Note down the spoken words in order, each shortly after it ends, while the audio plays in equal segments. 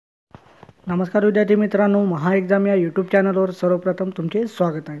नमस्कार विद्यार्थी मित्रांनो, महा एक्झाम या यूट्यूब चॅनलवर सर्वप्रथम तुमचे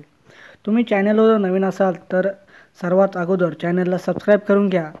स्वागत आहे. तुम्ही चॅनलवर नवीन असाल तर सर्वात अगोदर चॅनलला सबस्क्राईब करून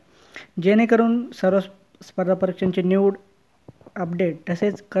घ्या, जेणेकरून सर्व स्पर्धा परीक्षांची निवड, अपडेट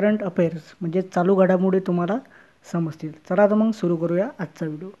तसेच करंट अफेअर्स म्हणजे चालू घडामोडी तुम्हाला समजतील. चला तर मग सुरू करूया आजचा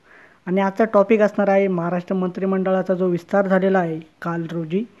व्हिडिओ. आणि आजचा टॉपिक असणार आहे महाराष्ट्र मंत्रिमंडळाचा जो विस्तार झालेला आहे काल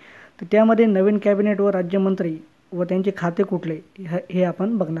रोजी, तर त्यामध्ये नवीन कॅबिनेट व राज्यमंत्री व त्यांचे खाते कुठले हे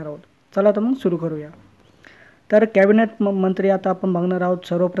आपण बघणार आहोत. चला तर मग सुरू करूया. तर कॅबिनेट मंत्री आता आपण बघणार आहोत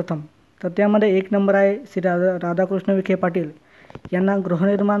सर्वप्रथम. तर त्यामध्ये 1 नंबर आहे श्री राधाकृष्ण विखे पाटील यांना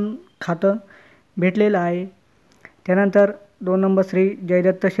गृहनिर्माण खातं भेटलेलं आहे. त्यानंतर 2 नंबर श्री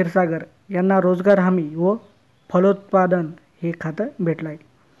जयदत्त क्षीरसागर यांना रोजगार हमी व फलोत्पादन हे खातं भेटलं आहे.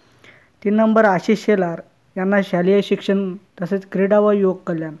 3 नंबर आशिष शेलार यांना शालेय शिक्षण तसेच क्रीडा व युवक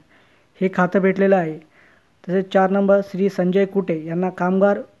कल्याण हे खातं भेटलेलं आहे. तसेच 4 नंबर श्री संजय कुटे यांना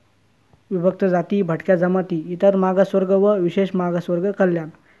कामगार, विभक्त जाती, भटक्या जमाती, इतर मागासवर्ग व विशेष मागासवर्ग कल्याण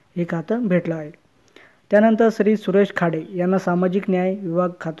हे खातं भेटलं आहे. त्यानंतर श्री सुरेश खाडे यांना सामाजिक न्याय विभाग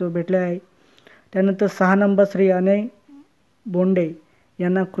खातं भेटले आहे. त्यानंतर 6 नंबर श्री अनय बोंडे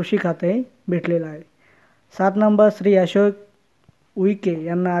यांना कृषी खातं हे भेटलेलं आहे. 7 नंबर श्री अशोक उईके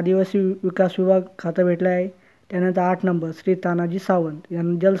यांना आदिवासी विकास विभाग खातं भेटलं आहे. त्यानंतर 8 नंबर श्री तानाजी सावंत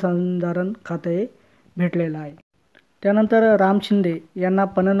यांना जलसंधारण खातं हे भेटलेलं आहे. त्यानंतर राम शिंदे यांना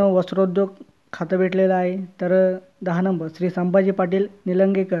पणन व वस्त्रोद्योग खातं भेटलेलं आहे. तर 10 नंबर श्री संभाजी पाटील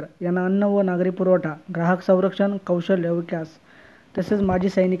निलंगेकर यांना अन्न व नागरी पुरवठा, ग्राहक संरक्षण, कौशल्य विकास तसेच माजी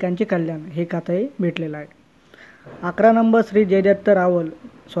सैनिकांचे कल्याण हे खातं हे भेटलेलं आहे. 11 नंबर श्री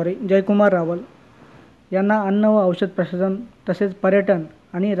जयकुमार रावल यांना अन्न व औषध प्रशासन तसेच पर्यटन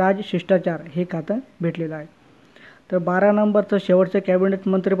आणि राजशिष्टाचार हे खातं भेटलेलं आहे. तर 12 नंबरचं शेवटचं कॅबिनेट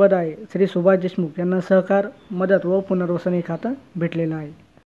मंत्रिपद आहे श्री सुभाष देशमुख यांना सहकार, मदत व पुनर्वसन हे खातं भेटलेलं आहे.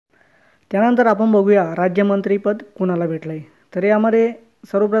 त्यानंतर आपण बघूया राज्यमंत्रीपद कुणाला भेटलं आहे. तर यामध्ये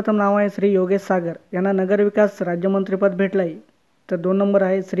सर्वप्रथम नाव आहे श्री योगेश सागर यांना नगरविकास राज्यमंत्रीपद भेटलं आहे. तर 2 नंबर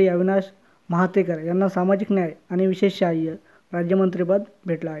आहे श्री अविनाश महातेकर यांना सामाजिक न्याय आणि विशेष सहाय्य राज्यमंत्रीपद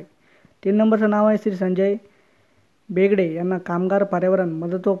भेटलं आहे. 3 नंबरचं नाव आहे श्री संजय बेगडे यांना कामगार, पर्यावरण,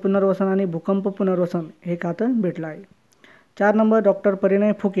 मदत व पुनर्वसन आणि भूकंप पुनर्वसन हे खातं भेटलं आहे. 4 नंबर डॉक्टर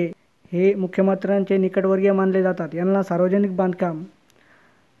परिणय फुके हे मुख्यमंत्र्यांचे निकटवर्गीय मानले जातात. यांना सार्वजनिक बांधकाम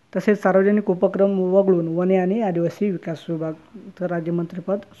तसेच सार्वजनिक उपक्रम वगळून वने आणि आदिवासी विकास विभाग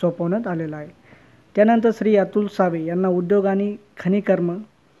राज्यमंत्रीपद सोपवण्यात आलेलं आहे. त्यानंतर श्री अतुल सावे यांना उद्योग आणि खनिकर्म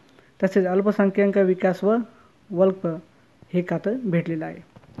तसेच अल्पसंख्याक विकास व वल्क हे खातं भेटलेलं आहे.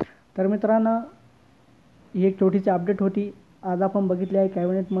 तर मित्रांनो, ही एक छोटीशी अपडेट होती. आज आपण बघितले आहे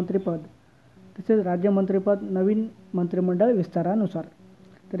कॅबिनेट मंत्रिपद तसेच राज्यमंत्रीपद नवीन मंत्रिमंडळ विस्तारानुसार.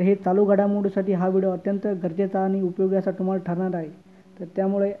 तर हे चालू घडामोडीसाठी हा व्हिडिओ अत्यंत गरजेचा आणि उपयोगी असा तुम्हाला ठरणार आहे. तर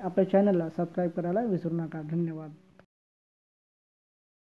त्यामुळे आपल्या चॅनलला सबस्क्राईब करायला विसरू नका. धन्यवाद.